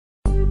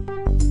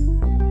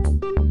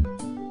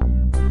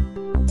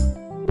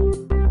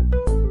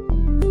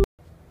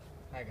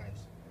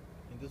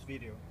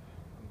video,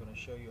 I'm going to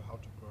show you how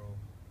to grow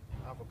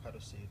an avocado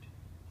seed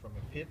from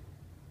a pit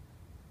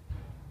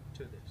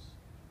to this.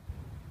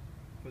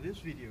 For this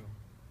video,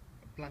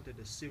 I planted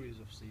a series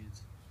of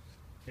seeds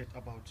at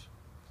about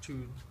 2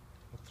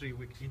 or 3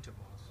 week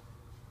intervals,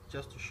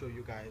 just to show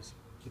you guys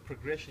the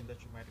progression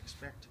that you might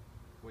expect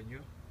when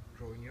you're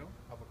growing your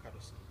avocado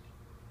seed.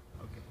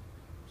 Okay,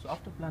 so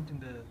after planting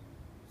the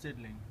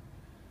seedling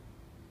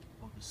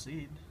or the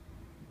seed,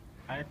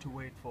 I had to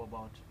wait for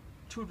about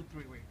 2 to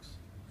 3 weeks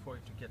for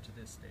it to get to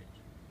this stage.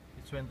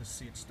 It's when the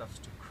seed starts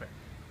to crack.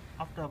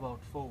 After about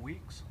 4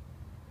 weeks,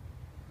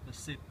 the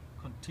seed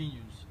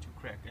continues to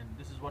crack, and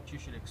this is what you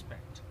should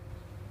expect.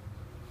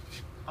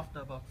 After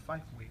about 5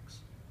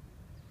 weeks,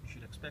 you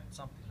should expect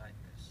something like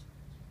this.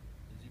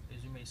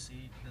 As you may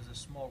see, there's a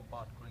small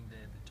bud growing there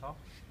at the top,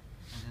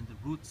 and then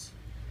the roots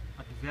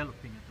are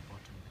developing at the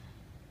bottom there.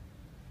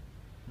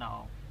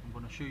 Now I'm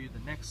going to show you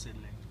the next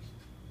seedling,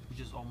 which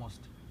is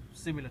almost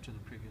similar to the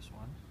previous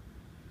one,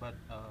 but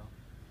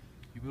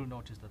you will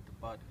notice that the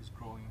bud is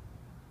growing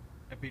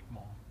a bit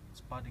more. It's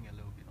budding a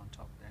little bit on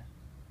top there,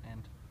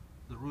 and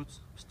the roots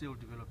still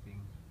developing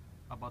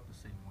about the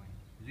same way.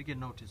 As you can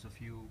notice, a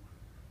few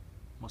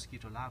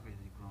mosquito larvae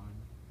are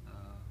growing,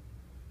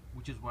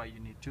 which is why you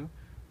need to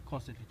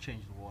constantly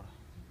change the water.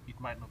 It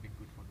might not be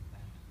good for the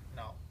plant.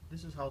 Now,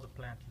 this is how the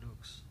plant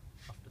looks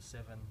after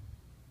 7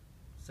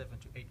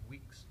 to 8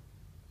 weeks.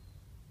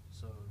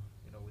 So,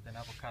 you know, with an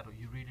avocado,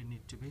 you really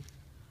need to be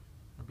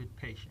a bit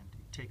patient.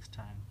 It takes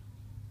time,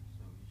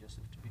 so you just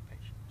have to be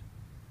patient.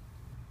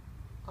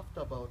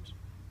 After about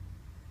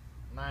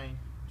 9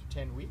 to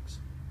 10 weeks,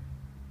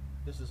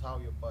 this is how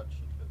your bud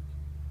should look.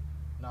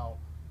 Now,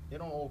 they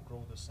don't all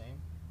grow the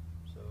same,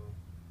 so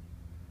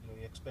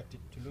you expect it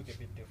to look a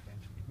bit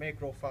different. It may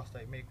grow faster,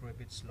 it may grow a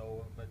bit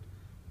slower, but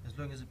as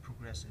long as it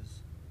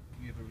progresses,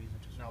 you have a reason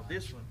to smile. Now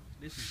this one,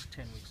 this is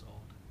 10 weeks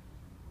old.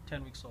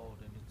 10 weeks old,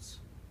 and it's,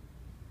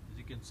 as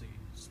you can see,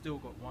 it's still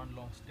got one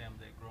long stem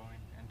there growing,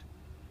 and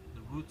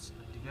the roots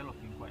are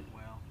developing quite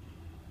well.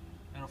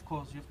 And of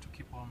course, you have to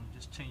keep on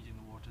just changing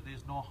the water.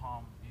 There's no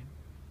harm in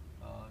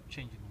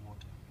changing the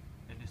water.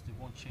 At least it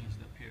won't change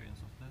the appearance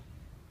of the.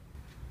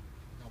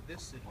 Now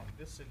this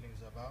seedling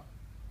is about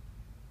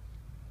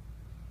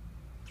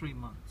 3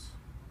 months.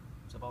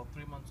 It's about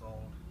 3 months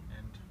old,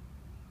 and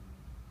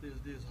this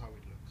is how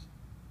it looks.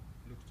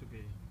 It looks to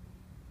be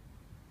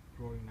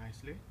growing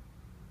nicely.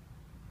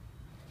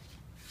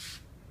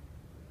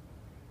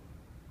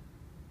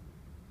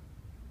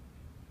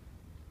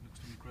 Looks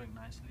to be growing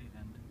nicely,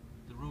 and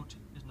the root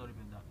is not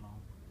even that long.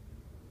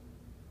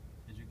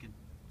 As you can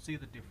see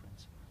the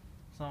difference.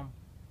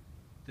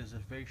 There's a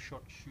very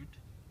short shoot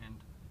and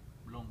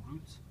long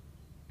roots,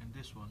 and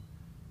this one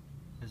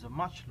has a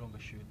much longer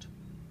shoot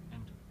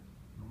and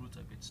the roots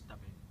are a bit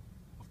stubby.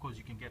 Of course,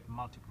 you can get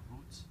multiple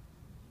roots,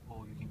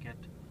 or you can get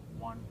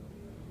one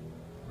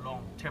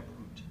long tap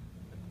root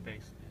at the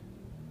base there,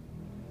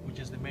 which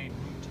is the main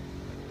root.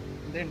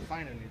 And then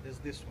finally there's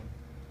this one.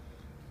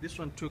 This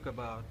one took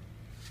about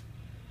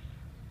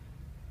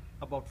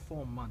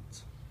 4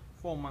 months.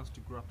 4 months to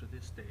grow up to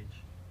this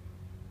stage,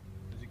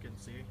 as you can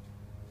see.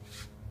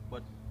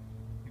 But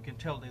you can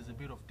tell there's a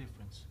bit of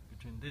difference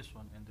between this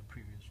one and the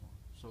previous one.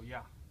 So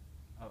yeah,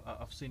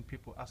 I've seen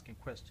people asking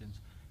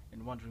questions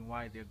and wondering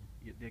why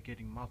they're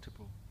getting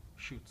multiple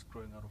shoots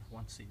growing out of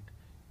one seed.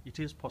 It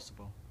is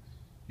possible.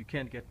 You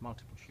can get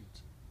multiple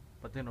shoots,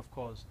 but then of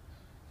course,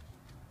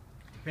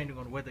 depending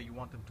on whether you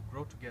want them to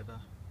grow together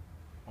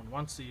on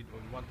one seed or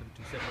you want them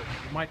to separate,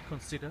 you might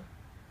consider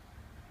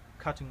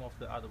cutting off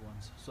the other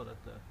ones so that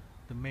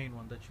the main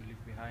one that you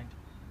leave behind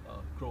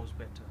grows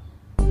better.